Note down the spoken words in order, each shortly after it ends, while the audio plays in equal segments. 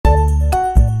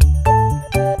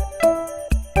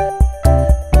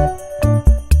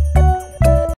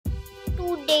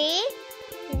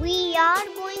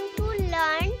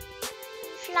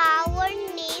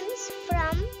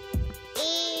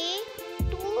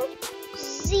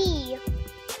Z.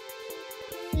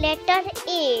 Letter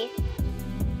A.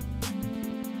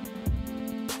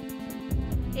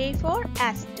 A for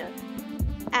Aster.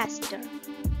 Aster.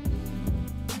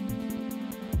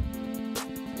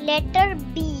 Letter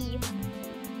B.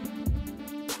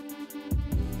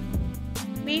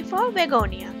 B for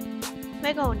Begonia.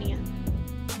 Begonia.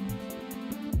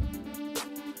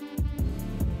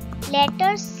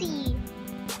 Letter C.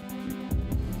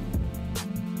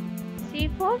 C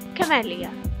for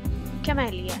Camellia.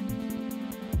 Camellia.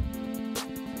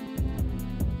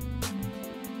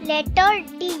 Letter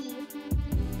D.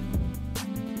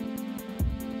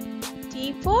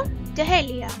 D for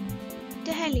Dahlia.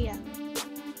 Dahlia.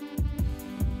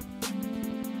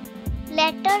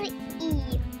 Letter E.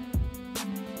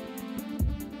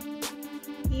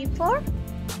 E for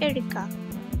Erica.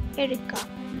 Erica.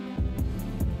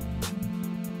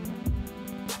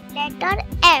 Letter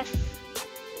F. F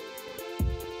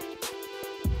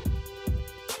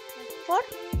for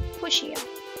Fuchsia.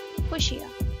 Fuchsia.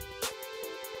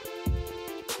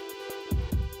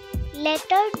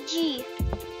 Letter G.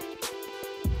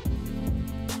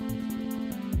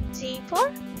 G for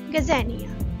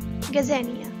Gazania.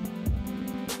 Gazania.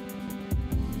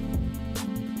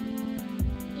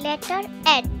 Letter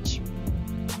H.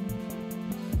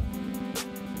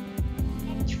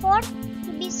 H for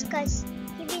hibiscus.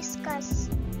 Hibiscus.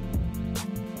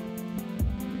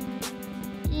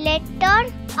 Letter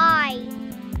I.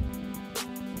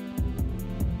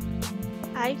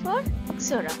 I for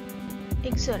Ixora.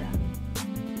 Ixora.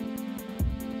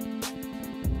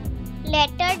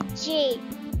 Letter J.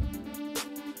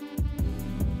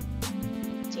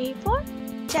 J for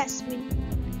Jasmine.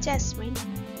 Jasmine.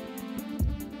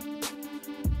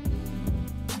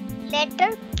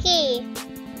 Letter K.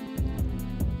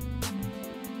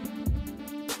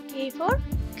 K for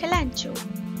Kalanchoe.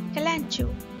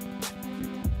 Kalanchoe.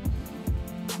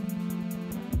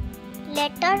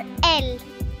 Letter L.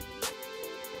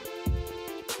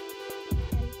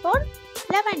 L for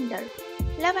Lavender.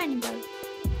 Lavender.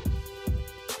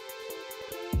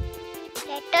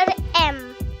 Letter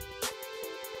M.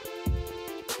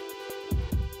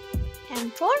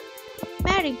 M for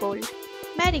Marigold.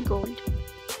 Marigold.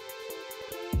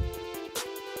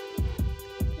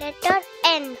 Letter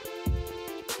N.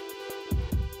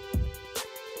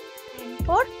 N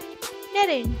for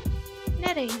Nereid.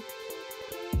 Nereid.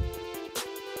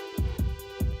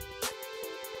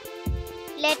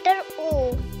 Letter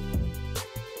O.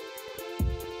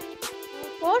 O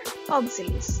for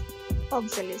Oxalis.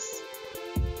 Oxalis.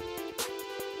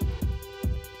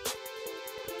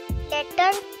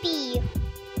 Letter P.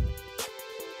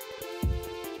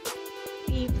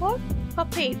 P for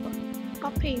Papaver.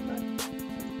 Papaver.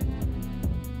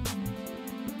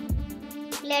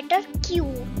 Letter Q.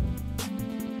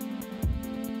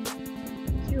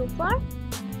 Q for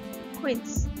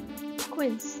Quince.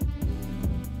 Quince.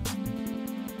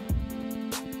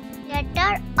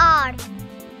 Letter R.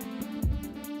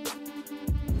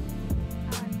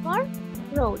 R for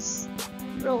Rose.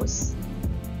 Rose.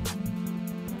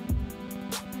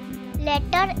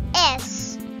 Letter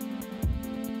S.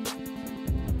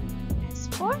 S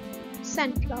for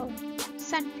Sunflower.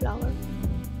 Sunflower.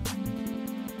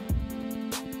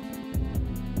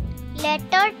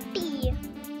 Letter T.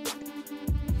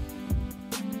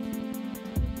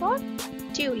 For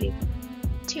Tulip.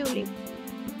 Tulip.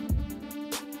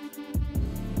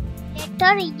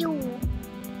 Letter U.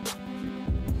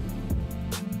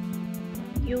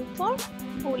 U for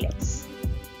Ulex.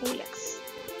 Ulex.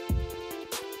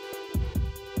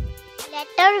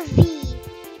 Letter V.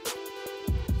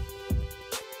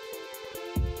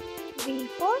 V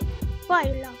for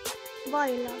Viola.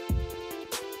 Viola.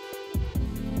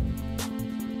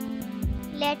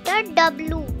 Letter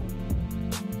W.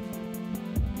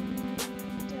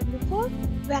 W for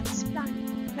Wax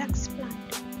plant. Wax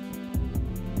plant.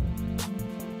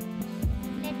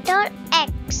 Letter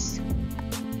X.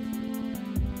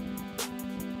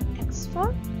 X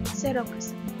for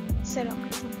Xerochrysum.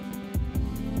 Xerochrysum.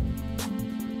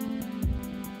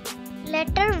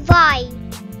 Letter Y.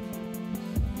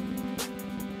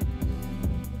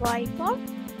 Y for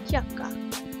Yucca.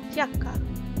 Yucca.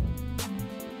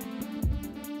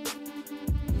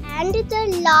 And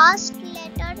the last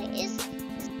letter is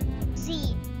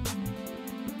Z.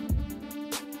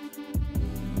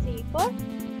 Z for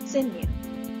Zinnia.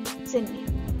 Zinnia.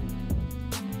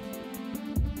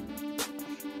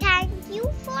 Thank you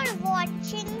for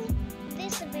watching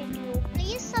this video.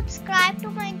 Please subscribe to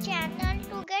my channel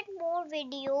to get more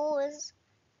videos.